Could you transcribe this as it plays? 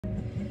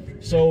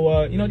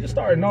So, you know, just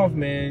starting off,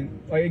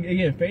 man, like,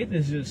 again, faith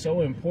is just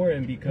so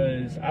important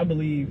because I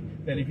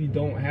believe that if you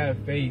don't have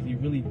faith, you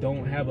really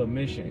don't have a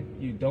mission.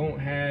 You don't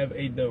have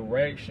a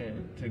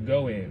direction to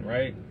go in,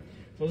 right?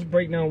 So let's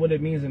break down what it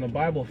means in the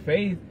Bible.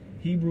 Faith,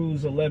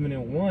 Hebrews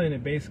 11:1,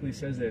 it basically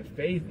says that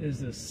faith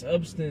is the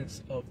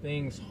substance of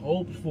things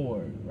hoped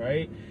for,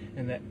 right?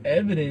 And the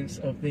evidence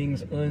of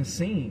things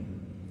unseen.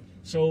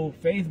 So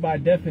faith, by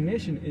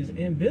definition, is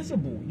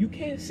invisible. You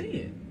can't see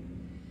it.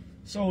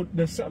 So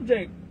the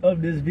subject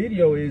of this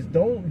video is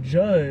don't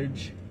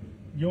judge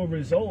your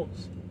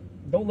results.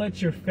 Don't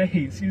let your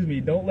faith,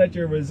 don't let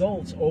your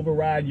results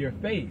override your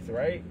faith,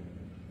 right?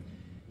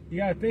 You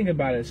got to think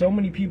about it. So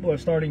many people are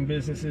starting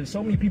businesses.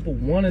 So many people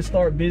want to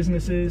start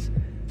businesses.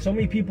 So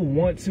many people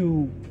want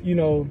to, you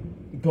know,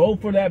 go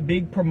for that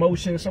big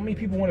promotion. So many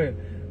people want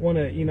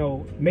to, you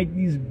know, make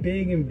these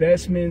big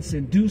investments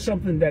and do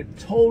something that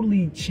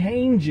totally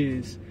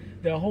changes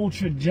the whole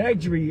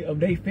trajectory of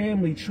their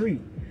family tree.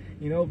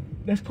 You know,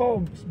 that's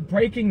called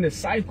breaking the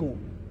cycle,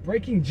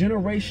 breaking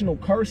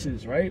generational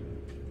curses, right?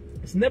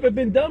 It's never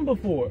been done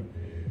before.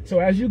 So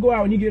as you go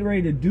out and you get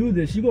ready to do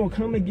this, you're going to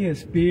come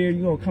against fear.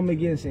 You're going to come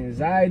against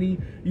anxiety.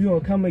 You're going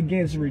to come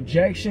against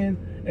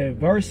rejection,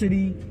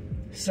 adversity,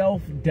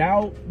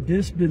 self-doubt,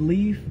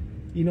 disbelief,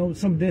 you know,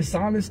 some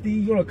dishonesty.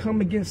 You're going to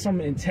come against some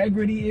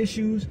integrity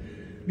issues,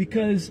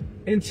 because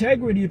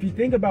integrity, if you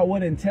think about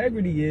what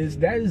integrity is,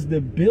 that is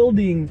the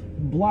building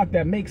block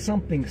that makes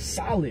something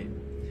solid.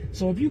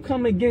 So if you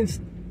come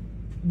against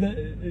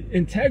the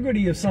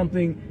integrity of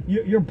something,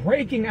 you're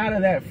breaking out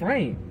of that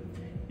frame.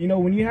 You know,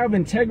 when you have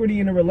integrity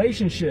in a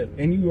relationship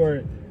and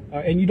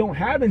you don't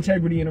have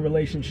integrity in a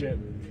relationship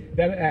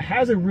that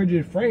has a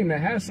rigid frame,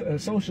 that has a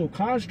social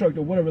construct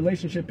of what a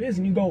relationship is,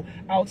 and you go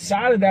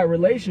outside of that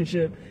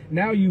relationship,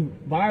 now you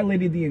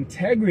violated the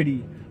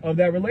integrity of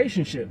that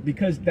relationship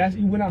because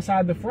you went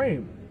outside the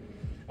frame.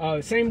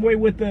 Same way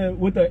with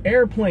the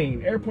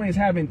airplane. Airplanes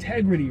have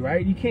integrity,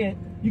 right? You can't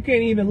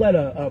even let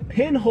a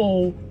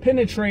pinhole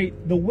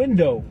penetrate the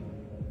window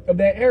of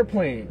that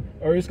airplane,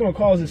 or it's going to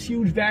cause this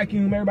huge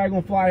vacuum. Everybody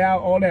going to fly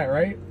out, all that,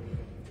 right?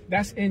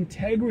 That's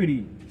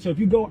integrity. So if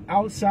you go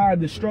outside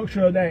the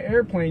structure of that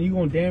airplane, you're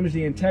going to damage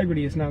the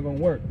integrity. It's not going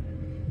to work.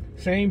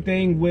 Same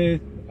thing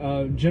with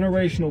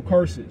generational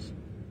curses.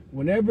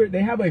 Whenever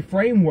they have a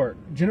framework,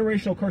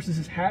 generational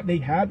curses they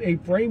have a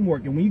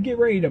framework, and when you get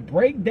ready to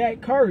break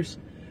that curse,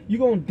 you're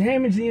going to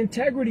damage the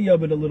integrity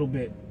of it a little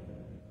bit.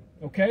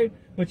 Okay?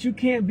 But you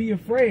can't be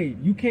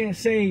afraid. You can't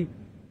say,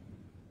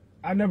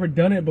 I've never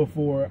done it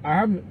before.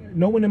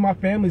 No one in my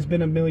family's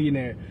been a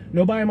millionaire.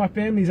 Nobody in my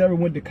family's ever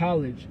went to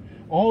college.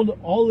 All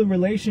the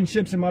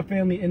relationships in my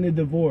family ended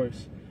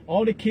divorce.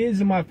 All the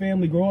kids in my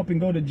family grow up and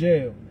go to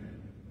jail.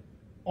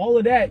 All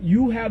of that,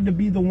 you have to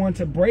be the one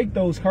to break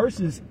those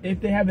curses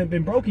if they haven't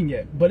been broken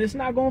yet. But it's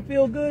not going to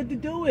feel good to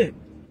do it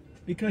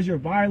because you're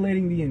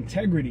violating the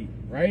integrity,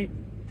 right?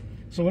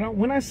 So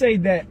when I say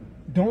that,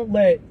 don't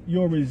let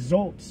your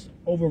results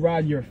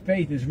override your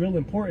faith, is real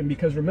important,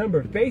 because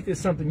remember, faith is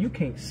something you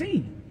can't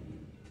see.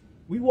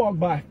 We walk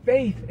by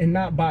faith and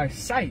not by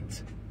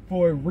sight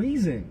for a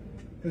reason.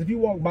 Because if you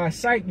walk by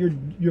sight,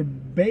 you're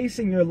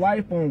basing your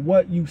life on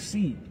what you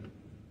see.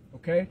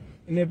 Okay?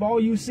 And if all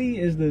you see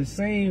is the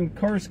same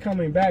curse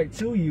coming back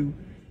to you,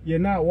 you're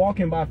not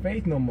walking by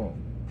faith no more.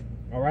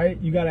 All right?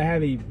 You got to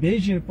have a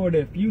vision for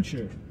the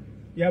future.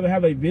 You have to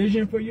have a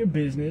vision for your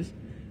business.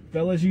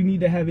 Fellas, you need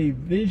to have a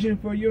vision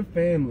for your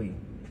family.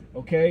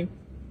 Okay?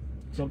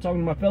 So I'm talking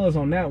to my fellas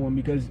on that one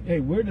because, hey,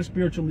 we're the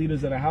spiritual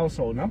leaders of the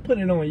household. And I'm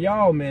putting it on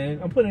y'all, man.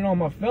 I'm putting it on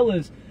my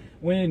fellas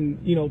when,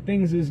 you know,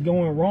 things is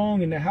going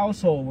wrong in the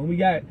household. When we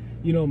got,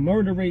 you know,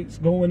 murder rates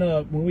going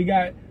up. When we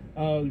got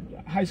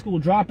high school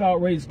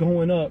dropout rates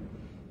going up.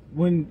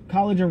 When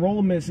college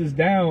enrollments is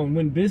down.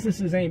 When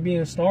businesses ain't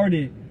being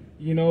started.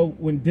 You know,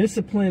 when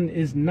discipline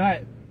is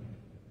not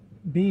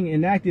being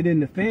enacted in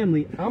the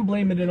family. I'm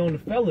blaming it on the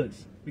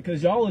fellas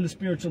because y'all are the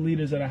spiritual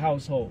leaders of the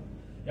household.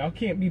 Y'all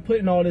can't be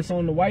putting all this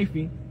on the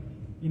wifey.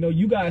 You know,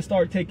 you guys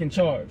start taking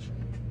charge.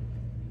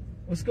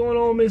 What's going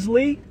on, Miss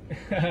Lee?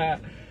 Yeah,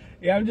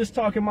 I'm just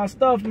talking my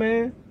stuff,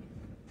 man.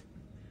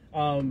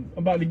 I'm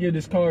about to give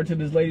this card to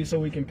this lady so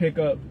we can pick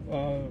up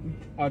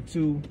our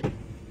two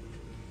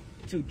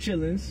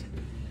chillins.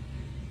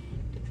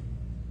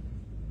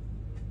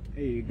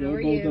 There you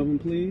go. Both of them,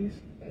 please.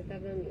 Both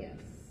of them, yes.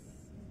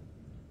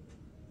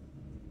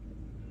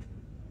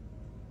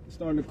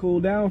 Starting to cool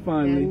down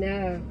finally. I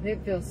know. It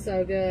feels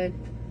so good.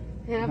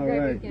 Have a All great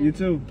right. weekend. You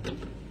too.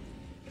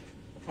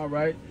 All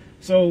right.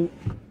 So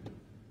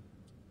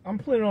I'm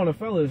putting it on the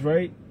fellas,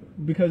 right?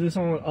 Because it's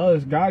on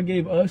us. God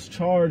gave us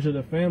charge of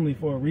the family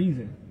for a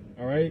reason.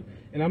 All right.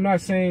 And I'm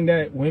not saying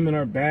that women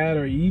are bad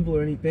or evil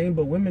or anything,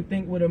 but women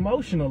think with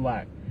emotion a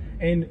lot.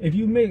 And if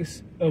you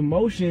mix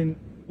emotion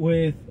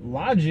with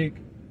logic,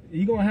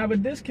 you're going to have a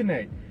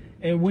disconnect.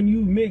 And when you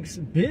mix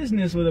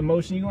business with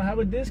emotion, you're going to have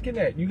a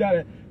disconnect.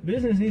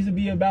 Business needs to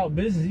be about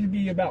business. It needs to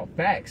be about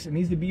facts. It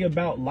needs to be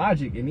about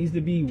logic. It needs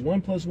to be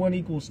 1 +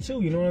 1 =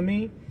 2. You know what I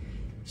mean?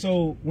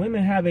 So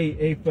women have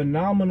a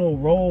phenomenal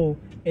role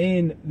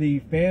in the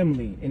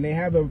family, and they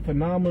have a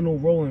phenomenal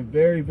role and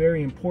very,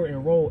 very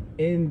important role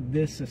in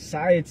this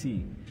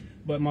society.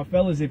 But my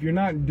fellas, if you're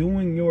not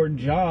doing your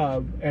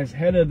job as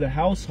head of the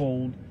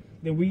household,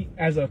 then we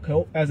as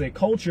a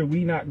culture,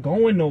 we not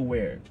going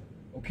nowhere.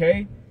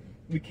 Okay?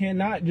 We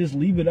cannot just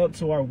leave it up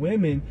to our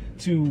women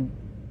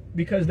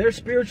because they're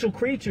spiritual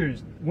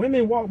creatures.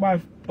 Women walk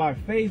by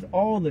faith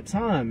all the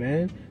time,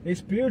 man. They're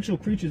spiritual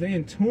creatures. They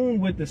in tune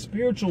with the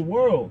spiritual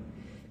world.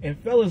 And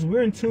fellas,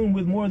 we're in tune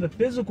with more of the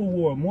physical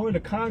world, more of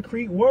the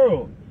concrete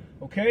world.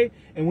 Okay?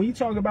 And when you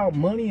talk about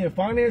money and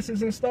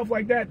finances and stuff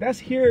like that, that's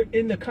here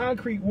in the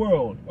concrete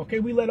world. Okay?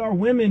 We let our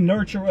women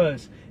nurture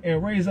us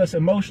and raise us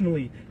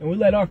emotionally. And we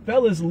let our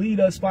fellas lead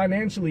us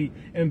financially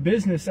and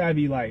business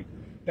savvy like.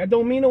 That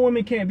don't mean a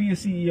woman can't be a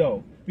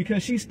CEO,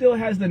 because she still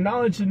has the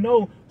knowledge to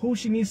know who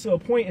she needs to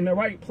appoint in the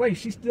right place.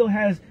 She still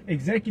has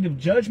executive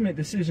judgment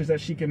decisions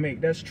that she can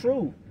make. That's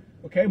true.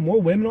 Okay?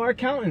 More women are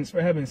accountants,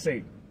 for heaven's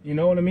sake. You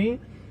know what I mean?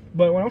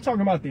 But when I'm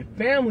talking about the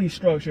family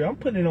structure, I'm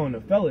putting it on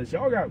the fellas.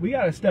 We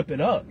got to step it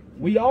up.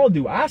 We all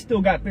do. I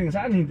still got things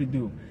I need to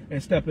do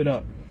and step it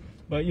up.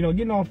 But, you know,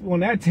 getting off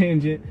on that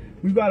tangent,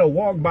 we got to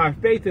walk by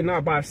faith and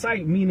not by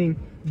sight, meaning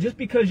just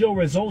because your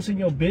results in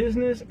your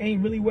business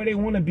ain't really where they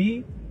want to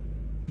be,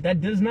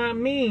 that does not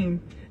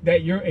mean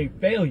that you're a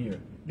failure.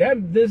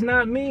 That does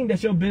not mean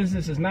that your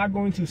business is not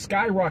going to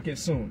skyrocket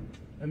soon.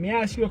 Let me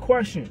ask you a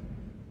question.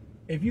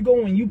 If you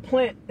go and you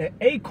plant an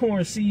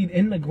acorn seed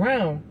in the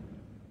ground,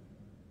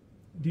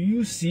 do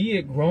you see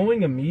it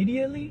growing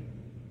immediately?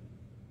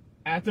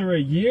 After a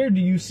year, do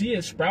you see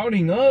it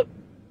sprouting up?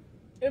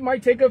 It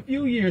might take a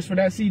few years for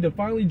that seed to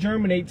finally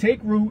germinate, take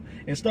root,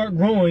 and start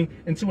growing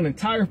into an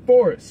entire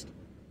forest.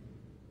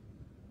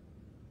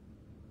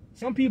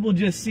 Some people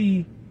just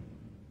see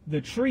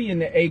the tree in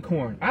the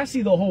acorn. I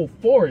see the whole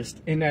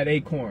forest in that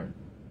acorn.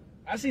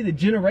 I see the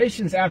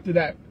generations after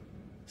that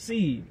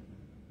seed.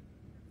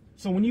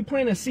 So when you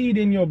plant a seed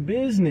in your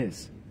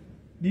business,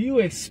 do you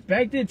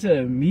expect it to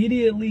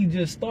immediately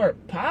just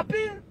start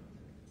popping?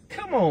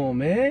 Come on,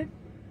 man.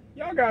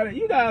 You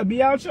gotta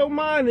be out your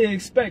mind to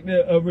expect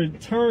a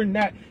return.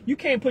 That you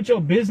can't put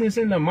your business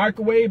in the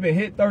microwave and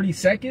hit 30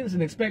 seconds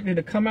and expect it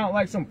to come out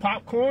like some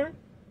popcorn.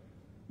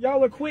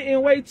 Y'all are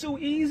quitting way too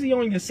easy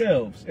on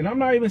yourselves. And I'm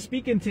not even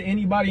speaking to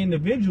anybody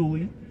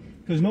individually,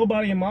 because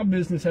nobody in my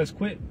business has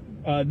quit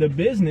the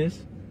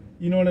business,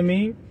 you know what I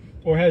mean?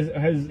 Or has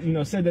you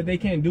know, said that they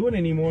can't do it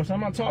anymore. So I'm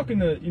not talking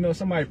to, you know,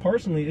 somebody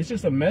personally. It's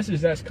just a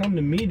message that's come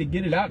to me to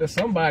get it out to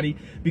somebody,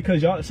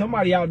 because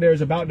somebody out there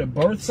is about to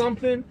birth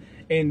something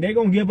and they're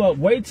gonna give up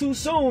way too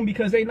soon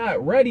because they're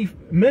not ready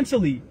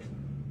mentally.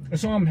 And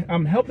so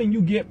I'm helping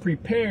you get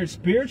prepared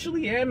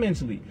spiritually and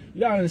mentally.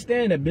 You gotta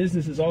understand that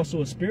business is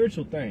also a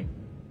spiritual thing.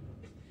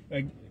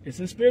 Like, it's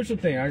a spiritual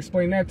thing. I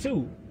explain that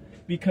too,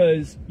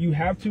 because you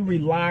have to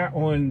rely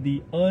on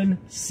the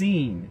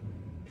unseen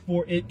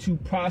for it to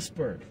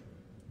prosper.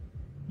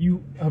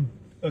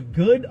 A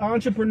good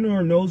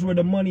entrepreneur knows where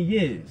the money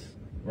is,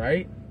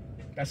 right?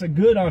 That's a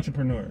good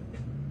entrepreneur.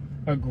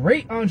 A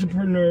great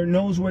entrepreneur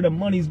knows where the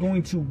money's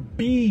going to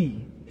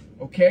be,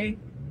 okay?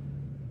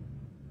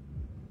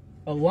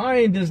 A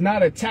lion does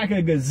not attack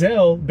a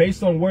gazelle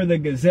based on where the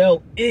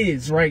gazelle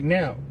is right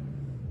now.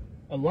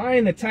 A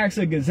lion attacks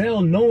a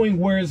gazelle knowing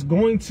where it's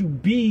going to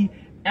be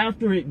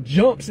after it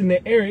jumps in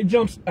the air. It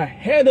jumps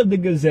ahead of the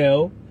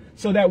gazelle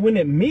so that when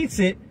it meets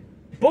it,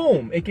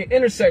 boom, it can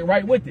intersect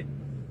right with it.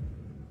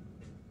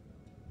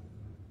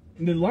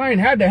 The lion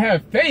had to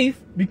have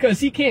faith, because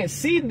he can't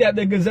see that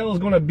the gazelle is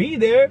going to be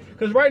there,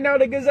 because right now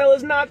the gazelle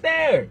is not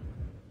there.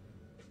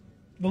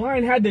 The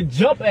lion had to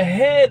jump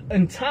ahead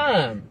in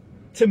time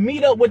to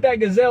meet up with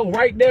that gazelle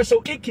right there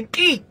so it can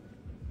eat.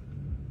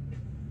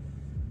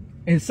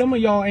 And some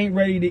of y'all ain't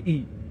ready to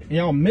eat. And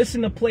y'all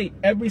missing the plate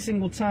every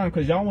single time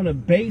because y'all want to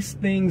base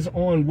things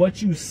on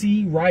what you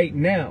see right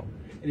now.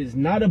 It is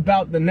not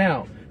about the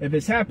now. If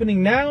it's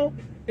happening now,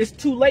 it's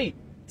too late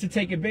to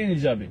take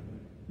advantage of it.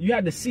 You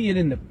have to see it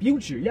in the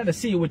future. You have to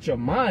see it with your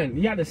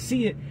mind. You have to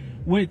see it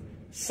with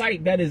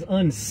sight that is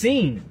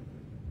unseen.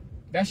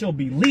 That's your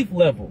belief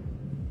level.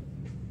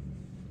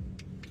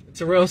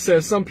 Terrell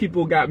says some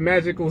people got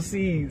magical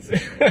seeds.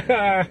 What's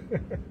up,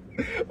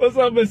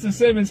 Mr.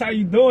 Simmons? How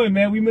you doing,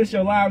 man? We miss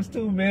your lives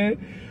too, man.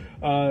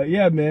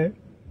 Yeah, man.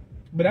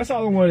 But that's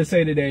all I wanted to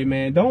say today,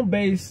 man. Don't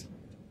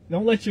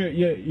let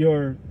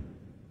your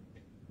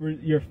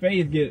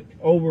faith get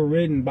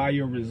overridden by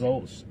your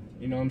results.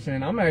 You know what I'm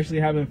saying? I'm actually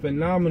having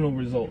phenomenal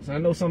results. I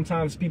know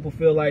sometimes people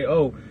feel like,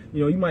 oh,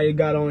 you know, you might have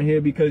got on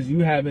here because you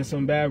having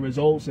some bad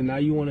results and now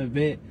you want to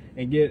vent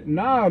and get,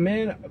 nah,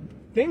 man,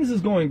 things is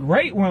going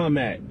great where I'm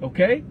at.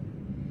 Okay.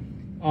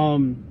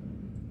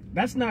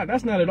 That's not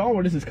at all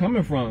where this is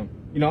coming from.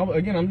 You know,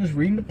 again, I'm just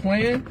reading the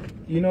plan,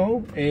 you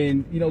know,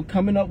 and, you know,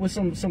 coming up with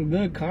some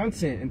good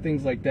content and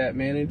things like that,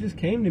 man. It just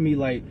came to me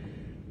like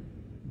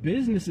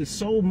business is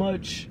so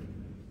much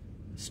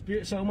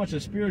a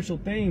spiritual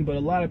thing, but a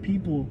lot of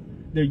people,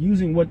 they're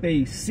using what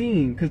they've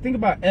seen. Because think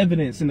about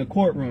evidence in the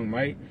courtroom,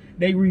 right?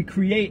 they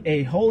recreate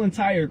a whole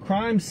entire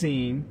crime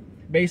scene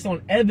based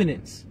on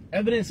evidence.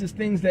 Evidence is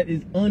things that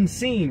is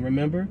unseen,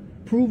 remember?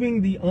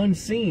 Proving the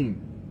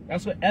unseen.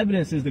 That's what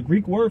evidence is. The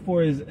Greek word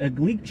for it is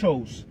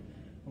aglikchos.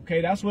 Okay,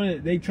 that's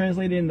what they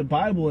translated in the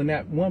Bible in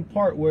that one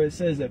part where it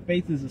says that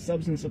faith is the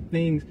substance of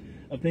things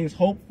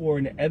hoped for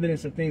and the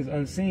evidence of things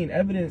unseen.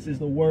 Evidence is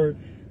the word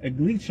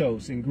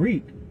aglikchos in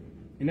Greek.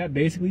 And that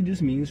basically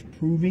just means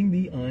proving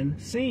the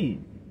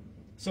unseen.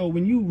 So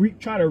when you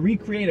try to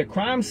recreate a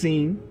crime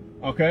scene,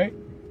 okay,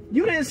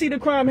 you didn't see the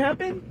crime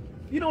happen.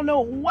 You don't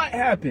know what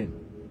happened.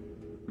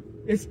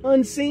 It's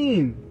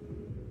unseen.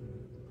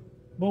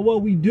 But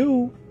what we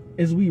do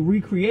is we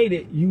recreate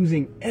it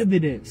using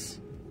evidence.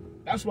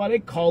 That's why they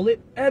call it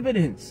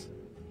evidence.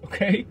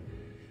 Okay?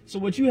 So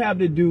what you have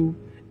to do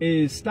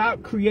is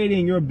stop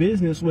creating your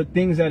business with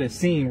things that are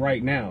seen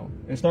right now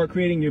and start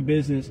creating your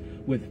business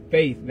with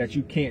faith that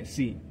you can't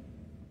see.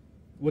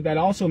 What that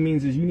also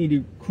means is you need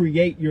to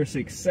create your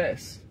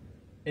success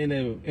in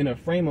a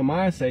frame of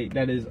mindset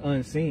that is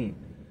unseen.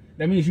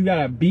 That means you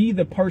gotta be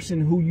the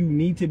person who you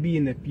need to be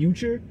in the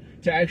future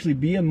to actually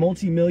be a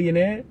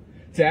multimillionaire,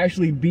 to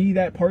actually be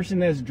that person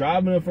that's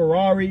driving a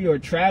Ferrari or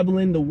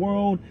traveling the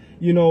world.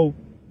 You know,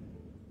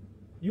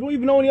 you don't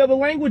even know any other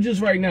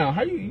languages right now.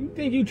 How you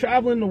think you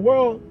traveling the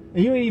world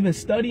and you ain't even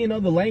studying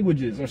other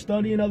languages or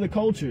studying other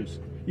cultures?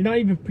 You're not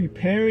even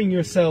preparing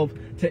yourself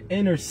to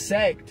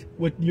intersect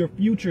with your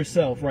future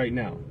self right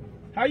now.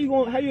 How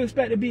you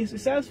expect to be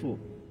successful?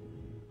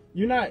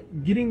 You're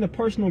not getting the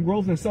personal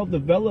growth and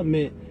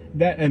self-development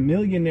that a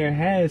millionaire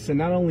has to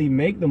not only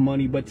make the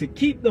money, but to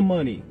keep the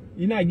money.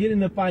 You're not getting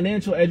the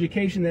financial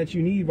education that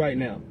you need right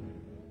now.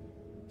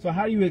 So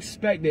how do you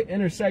expect to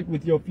intersect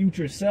with your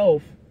future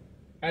self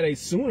at a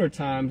sooner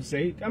time?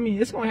 Say, I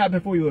mean, it's going to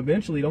happen for you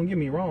eventually. Don't get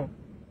me wrong.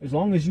 As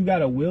long as you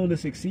got a will to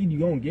succeed,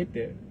 you're going to get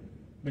there.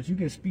 But you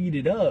can speed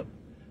it up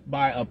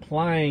by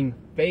applying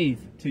faith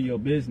to your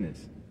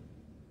business.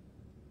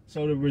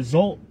 So the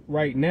result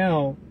right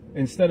now,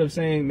 instead of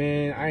saying,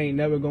 man, I ain't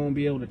never going to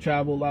be able to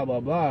travel, blah, blah,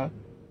 blah,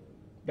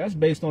 that's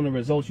based on the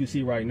results you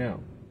see right now.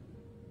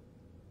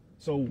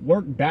 So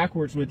work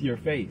backwards with your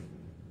faith.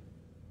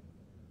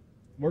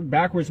 Work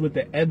backwards with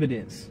the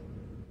evidence.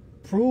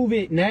 Prove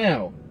it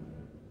now.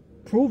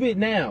 Prove it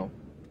now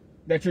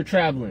that you're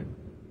traveling.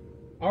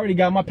 I already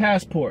got my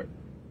passport.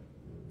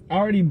 I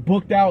already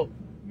booked out,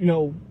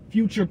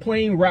 future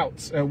plane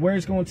routes and where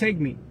it's going to take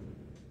me.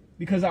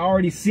 Because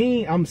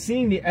I'm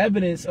seeing the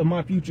evidence of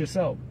my future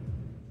self.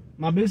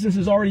 My business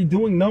is already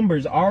doing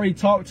numbers. I already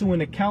talked to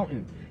an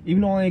accountant.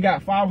 Even though I only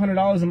got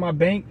 $500 in my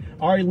bank,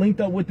 I already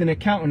linked up with an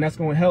accountant that's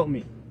going to help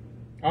me.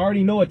 I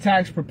already know a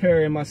tax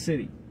preparer in my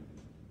city.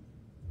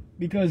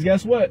 Because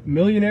guess what?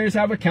 Millionaires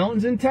have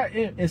accountants and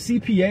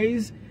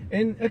CPAs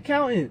and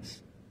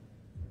accountants.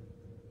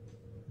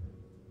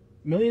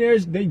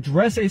 Millionaires, they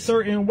dress a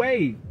certain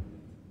way.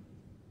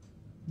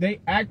 They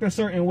act a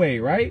certain way,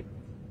 right?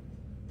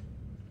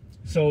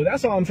 So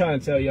that's all I'm trying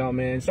to tell y'all,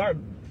 man.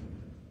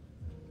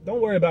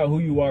 Don't worry about who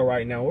you are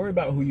right now. Worry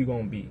about who you're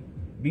going to be.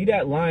 Be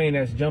that lion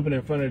that's jumping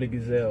in front of the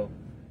gazelle,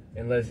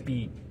 and let's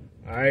eat.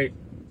 All right?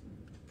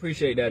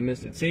 Appreciate that,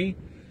 Mr. T.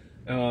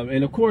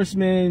 And of course,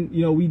 man,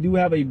 we do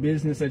have a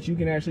business that you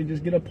can actually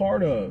just get a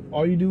part of.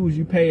 All you do is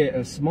you pay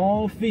a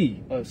small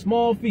fee,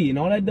 and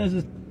all that does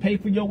is pay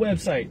for your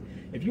website.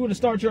 If you were to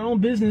start your own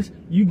business,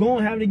 you're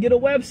going to have to get a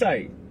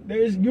website.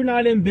 You're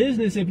not in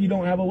business if you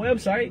don't have a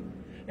website,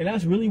 and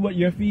that's really what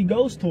your fee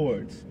goes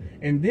towards.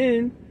 And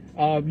then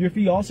your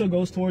fee also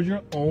goes towards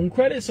your own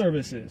credit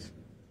services.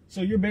 So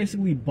you're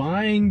basically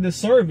buying the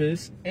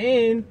service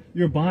and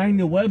you're buying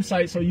the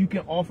website so you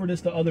can offer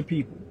this to other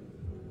people.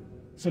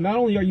 So not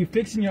only are you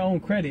fixing your own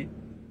credit,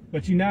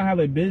 but you now have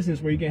a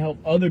business where you can help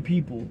other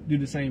people do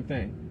the same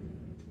thing.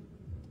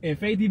 And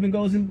faith even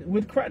goes in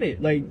with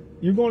credit. Like,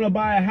 you're going to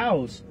buy a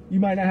house.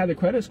 You might not have the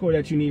credit score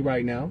that you need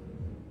right now.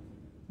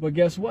 But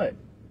guess what?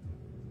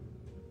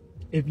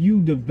 If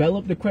you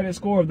develop the credit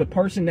score of the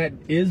person that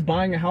is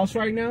buying a house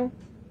right now,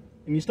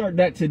 and you start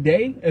that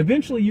today,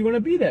 eventually you're going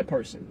to be that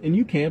person. And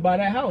you can buy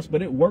that house.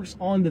 But it works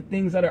on the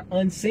things that are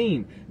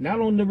unseen, not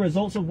on the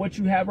results of what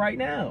you have right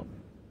now.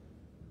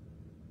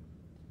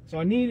 So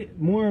I need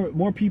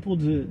more people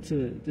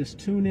to just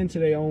tune into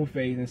their own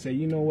faith and say,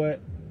 you know what?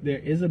 There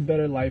is a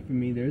better life for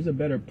me. There is a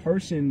better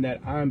person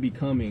that I'm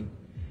becoming.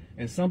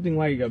 And something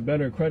like a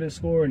better credit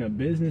score and a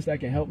business that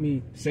can help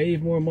me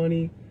save more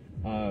money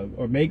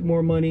or make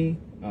more money,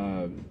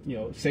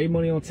 save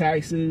money on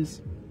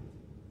taxes,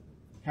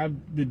 have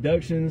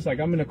deductions. Like,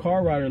 I'm in a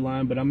car rider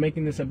line, but I'm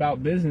making this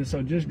about business.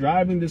 So just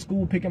driving to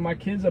school, picking my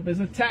kids up is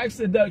a tax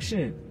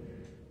deduction.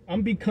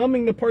 I'm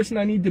becoming the person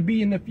I need to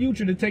be in the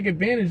future to take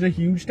advantage of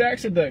huge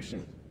tax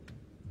deductions.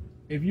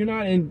 If you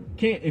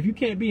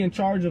can't be in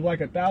charge of like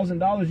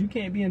 $1,000, you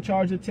can't be in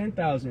charge of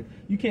 10,000.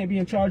 You can't be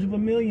in charge of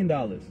 $1 million.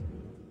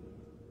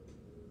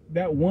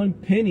 That one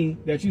penny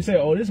that you say,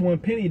 oh, this one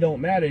penny don't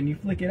matter, and you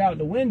flick it out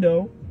the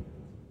window,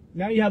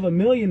 now you have $1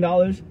 million.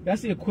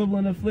 That's the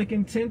equivalent of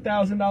flicking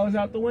 $10,000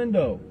 out the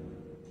window.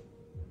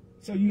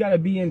 So you got to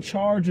be in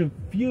charge of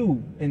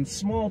few and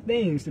small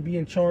things to be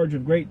in charge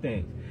of great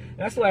things. And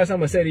that's the last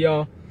time I say to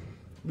y'all,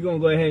 we're going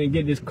to go ahead and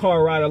get this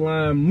car rider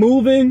line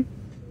moving.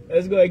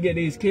 Let's go ahead and get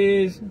these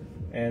kids.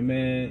 And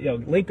man, yo,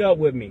 link up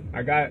with me.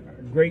 I got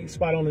a great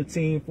spot on the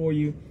team for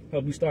you.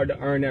 Help you start to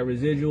earn that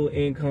residual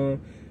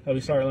income. Help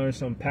you start to learn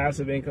some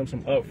passive income,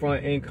 some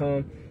upfront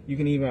income. You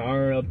can even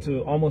earn up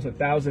to almost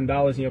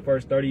 $1,000 in your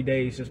first 30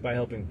 days just by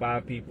helping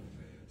 5 people.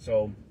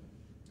 So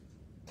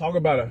talk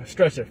about a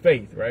stretch of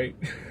faith, right?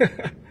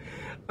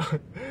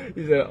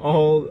 He said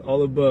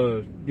all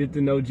above. Get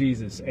to know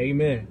Jesus.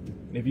 Amen.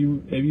 If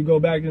you go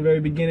back to the very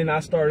beginning,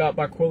 I started out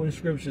by quoting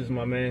scriptures,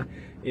 my man.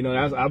 You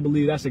know, I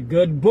believe that's a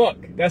good book.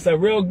 That's a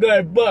real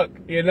good book,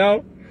 you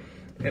know?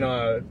 And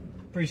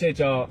appreciate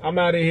y'all. I'm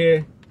out of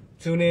here.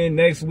 Tune in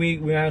next week.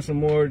 We'll have some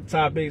more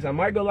topics. I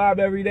might go live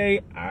every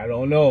day. I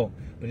don't know.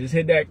 But just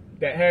hit that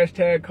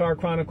hashtag Car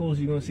Chronicles.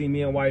 You're going to see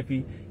me and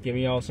Wifey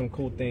giving y'all some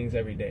cool things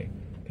every day.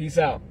 Peace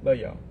out. Love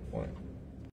y'all. One.